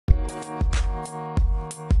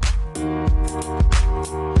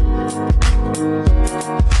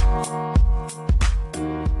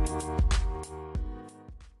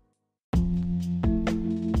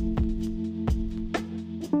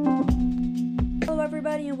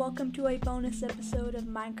everybody, and welcome to a bonus episode of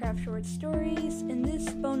Minecraft Short Stories. In this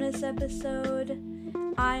bonus episode,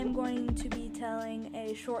 I'm going to be telling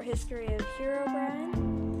a short history of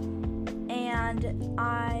Herobrine, and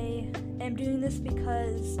I am doing this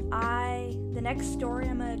because the next story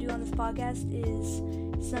I'm going to do on this podcast is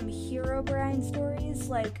some Herobrine stories.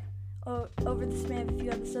 Over the span of a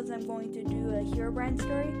few episodes, I'm going to do a Herobrine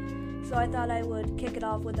story, so I thought I would kick it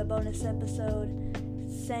off with a bonus episode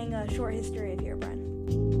saying a short history of Herobrine.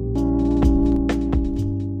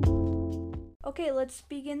 Okay, let's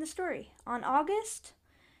begin the story. On August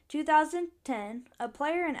 2010, a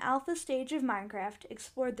player in alpha stage of Minecraft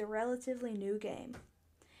explored the relatively new game.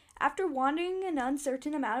 After wandering an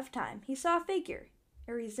uncertain amount of time, he saw a figure.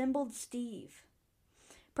 It resembled Steve.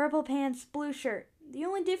 Purple pants, blue shirt. The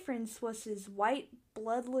only difference was his white,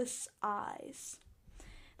 bloodless eyes.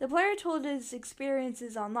 The player told his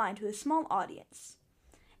experiences online to a small audience.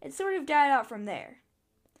 It sort of died out from there.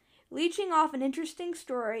 Leeching off an interesting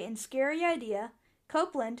story and scary idea,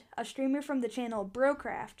 Copeland, a streamer from the channel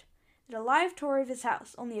Brocraft, did a live tour of his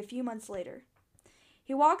house only a few months later.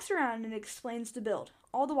 He walks around and explains the build,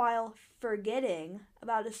 all the while forgetting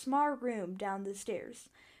about a small room down the stairs.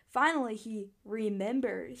 Finally, he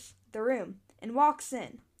remembers the room and walks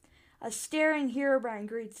in. A staring Herobrine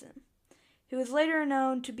greets him, who is later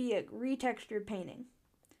known to be a retextured painting.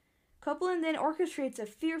 Copeland then orchestrates a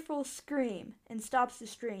fearful scream and stops the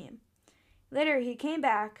stream. Later, he came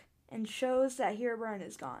back and shows that Herobrine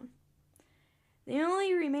is gone. The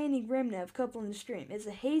only remaining remnant of Copeland's stream is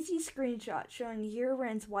a hazy screenshot showing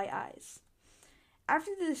Herobrine's white eyes.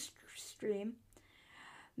 After this stream,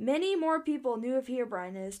 many more people knew of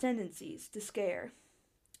Herobrine and his tendencies to scare.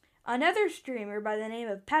 Another streamer by the name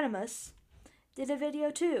of Patamus did a video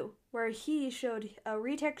too, where he showed a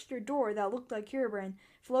retextured door that looked like Herobrine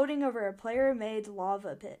floating over a player-made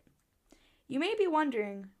lava pit. You may be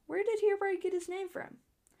wondering, where did Herobrine get his name from?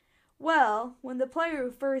 Well, when the player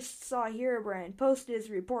who first saw Herobrine posted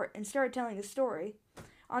his report and started telling a story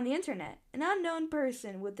on the internet, an unknown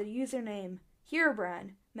person with the username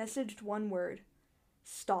Herobrine messaged one word: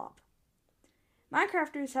 stop.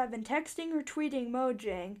 Minecrafters have been texting or tweeting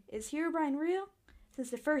Mojang, "Is Herobrine real?"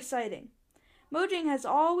 since the first sighting. Mojang has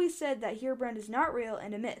always said that Herobrine is not real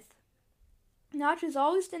and a myth. Notch has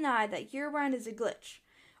always denied that Herobrine is a glitch,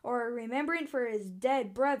 or a remembrance for his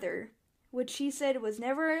dead brother, which he said was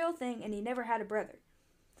never a real thing and he never had a brother.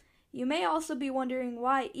 You may also be wondering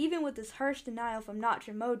why, even with this harsh denial from Notch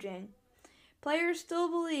and Mojang, players still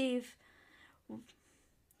believe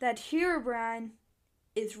that Herobrine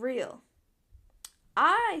is real.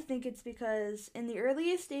 I think it's because in the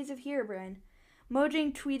earliest days of Herobrine,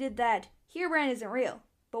 Mojang tweeted that Herobrine isn't real,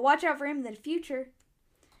 but watch out for him in the future.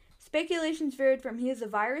 Speculations varied from he is a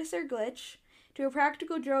virus or glitch, to a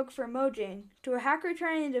practical joke from Mojang, to a hacker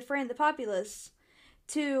trying to frighten the populace,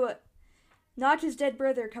 to Notch's dead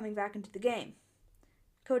brother coming back into the game,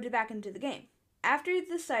 coded back into the game. After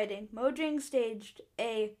the sighting, Mojang staged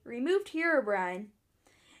a removed Herobrine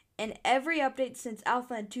in every update since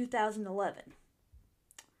Alpha in 2011.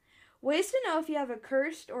 Ways to know if you have a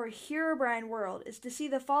cursed or Herobrine world is to see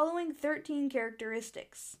the following 13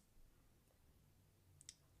 characteristics.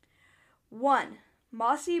 1.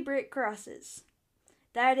 Mossy brick crosses.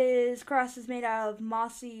 That is, crosses made out of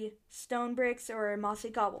mossy stone bricks or mossy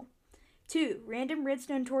cobble. 2. Random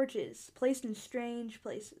redstone torches placed in strange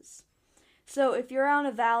places. So if you're on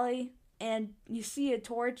a valley and you see a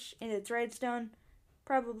torch and it's redstone,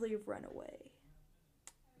 probably run away.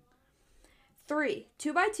 3.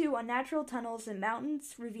 2x2 unnatural tunnels in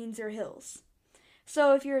mountains, ravines, or hills.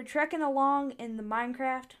 So if you're trekking along in the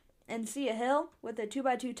Minecraft and see a hill with a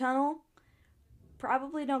 2x2 tunnel,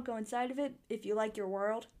 probably don't go inside of it if you like your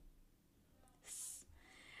world.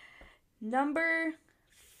 Number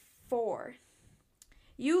 4.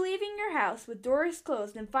 You leaving your house with doors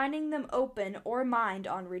closed and finding them open or mined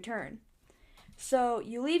on return. So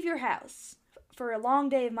you leave your house for a long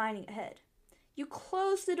day of mining ahead. You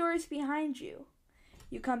close the doors behind you.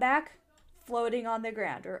 You come back, floating on the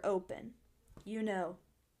ground or open. You know,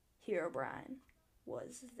 Herobrine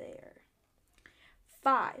was there.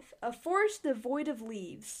 5. A forest devoid of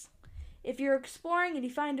leaves. If you're exploring and you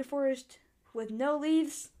find a forest with no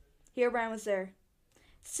leaves, Herobrine was there.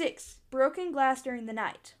 6. Broken glass during the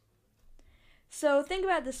night. So think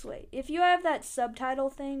about it this way. If you have that subtitle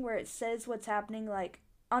thing where it says what's happening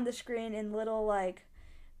on the screen in little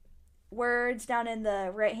words down in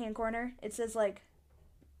the right hand corner, it says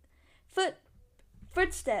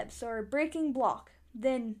footsteps or breaking block,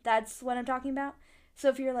 then that's what I'm talking about. So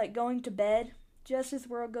if you're going to bed just as the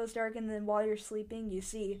world goes dark and then while you're sleeping you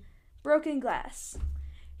see broken glass,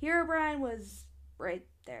 Herobrine was right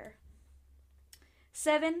there.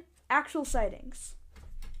 7, actual sightings.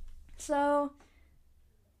 So,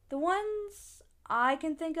 the ones I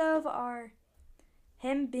can think of are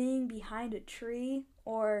him being behind a tree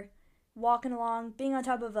or walking along, being on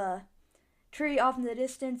top of a tree off in the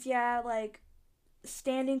distance. Yeah, like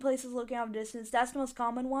standing places looking off in the distance. That's the most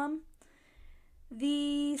common one.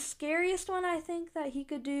 The scariest one I think that he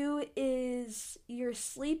could do is you're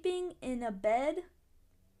sleeping in a bed,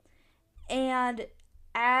 and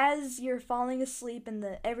as you're falling asleep and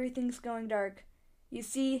everything's going dark, you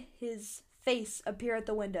see his face appear at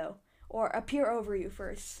the window or appear over you for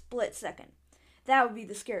a split second. That would be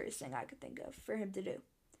the scariest thing I could think of for him to do.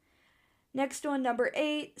 Next one, number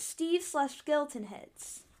 8, Steve/skeleton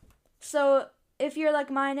heads. So if you're like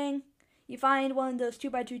mining, you find one of those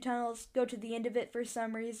 2x2 tunnels, go to the end of it for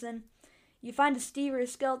some reason, you find a Steve or a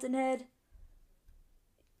skeleton head,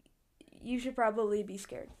 you should probably be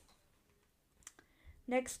scared.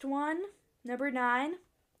 Next one, number 9,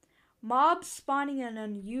 mobs spawning at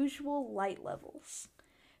unusual light levels.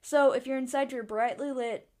 So if you're inside your brightly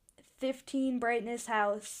lit 15 brightness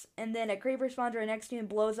house, and then a creeper spawns right next to you and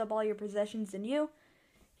blows up all your possessions and you,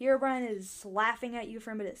 Herobrine is laughing at you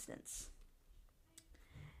from a distance.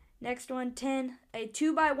 Next one, 10, a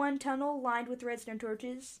 2x1 tunnel lined with redstone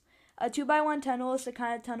torches. A 2x1 tunnel is the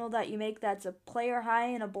kind of tunnel that you make that's a player high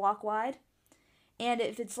and a block wide. And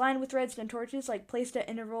if it's lined with redstone torches, like placed at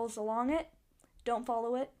intervals along it, don't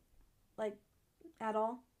follow it, like, at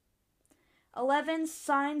all. 11,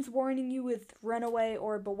 signs warning you with run away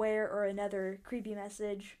or beware or another creepy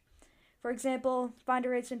message. For example, find a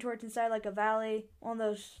redstone torch inside like a valley, one of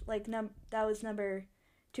those, like, that was number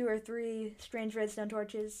 2 or 3 strange redstone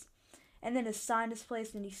torches. And then a sign is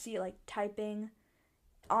placed and you see it like typing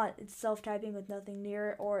on, it's self-typing with nothing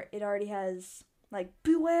near it, or it already has like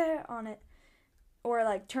beware on it, or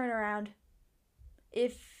like turn around.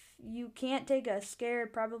 If you can't take a scare,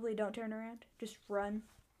 probably don't turn around, just run.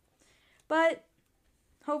 But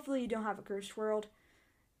hopefully you don't have a cursed world.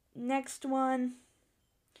 Next one,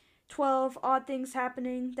 12, odd things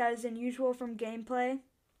happening that is unusual from gameplay.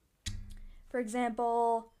 For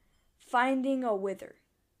example, finding a wither,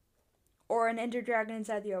 or an ender dragon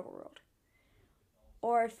inside the overworld,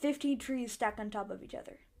 or 15 trees stacked on top of each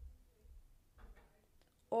other,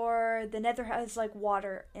 or the nether has like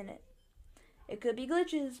water in it. It could be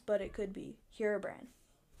glitches, but it could be Herobrine.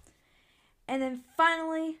 And then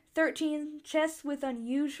finally, 13, chests with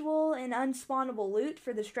unusual and unspawnable loot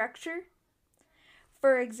for the structure.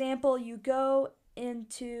 For example, you go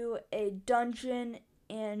into a dungeon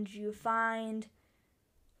and you find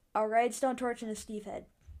a redstone torch and a Steve head.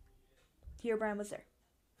 Herobrine was there.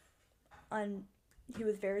 He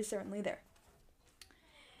was very certainly there.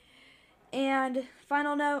 And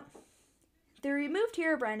final note, the removed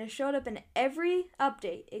Herobrine has showed up in every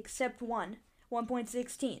update except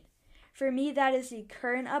 1.16. For me, that is the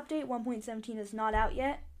current update. 1.17 is not out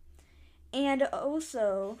yet. And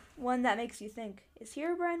also, one that makes you think, is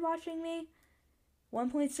Herobrine watching me?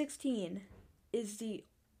 1.16 is the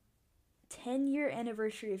 10-year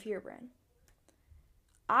anniversary of Herobrine.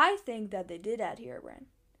 I think that they did add Herobrine.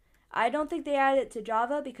 I don't think they added it to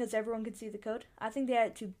Java because everyone could see the code. I think they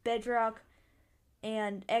added it to Bedrock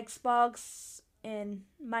and Xbox and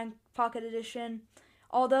Mine Pocket Edition.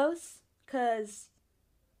 All those, because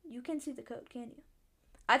you can see the code, can you?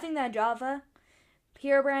 I think that Java,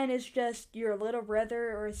 Herobrine is just your little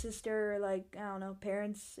brother or sister, or like, I don't know,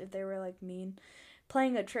 parents, if they were like mean,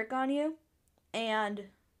 playing a trick on you and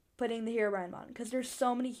putting the Herobrine mod. Because there's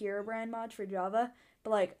so many Herobrine mods for Java,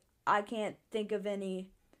 but like, I can't think of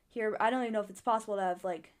any here. I don't even know if it's possible to have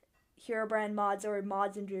like Herobrine mods or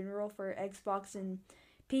mods in general for Xbox and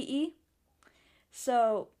PE.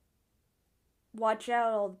 So watch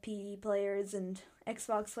out, all the PE players and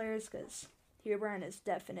Xbox players, because Herobrine is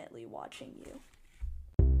definitely watching you.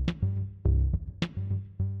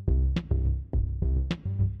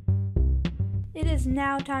 It is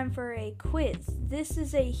now time for a quiz. This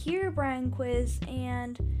is a Herobrine quiz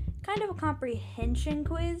and kind of a comprehension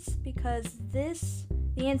quiz, because the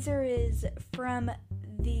answer is from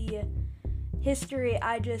the history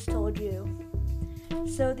I just told you.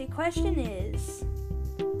 So the question is,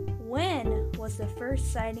 when was the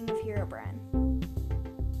first sighting of Herobrine?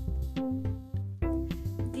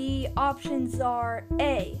 The options are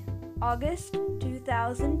A, August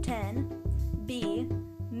 2010, B,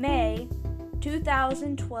 May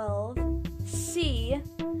 2012, C,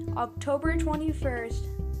 October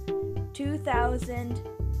 21st,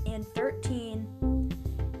 2013,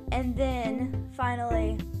 and then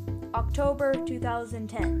finally October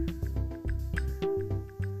 2010.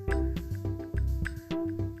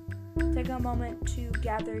 Take take a moment to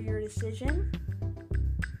gather your decision.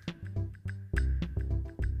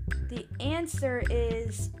 The answer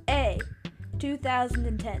is A,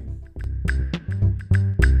 2010.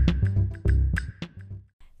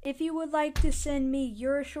 If you would like to send me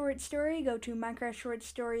your short story, go to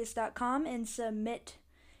minecraftshortstories.com and submit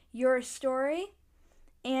your story.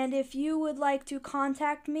 And if you would like to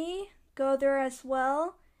contact me, go there as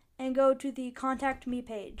well and go to the Contact Me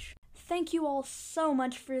page. Thank you all so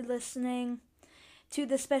much for listening to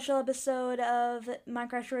the special episode of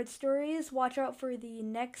Minecraft Short Stories. Watch out for the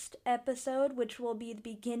next episode, which will be the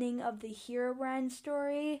beginning of the Herobrine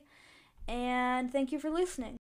story. And thank you for listening.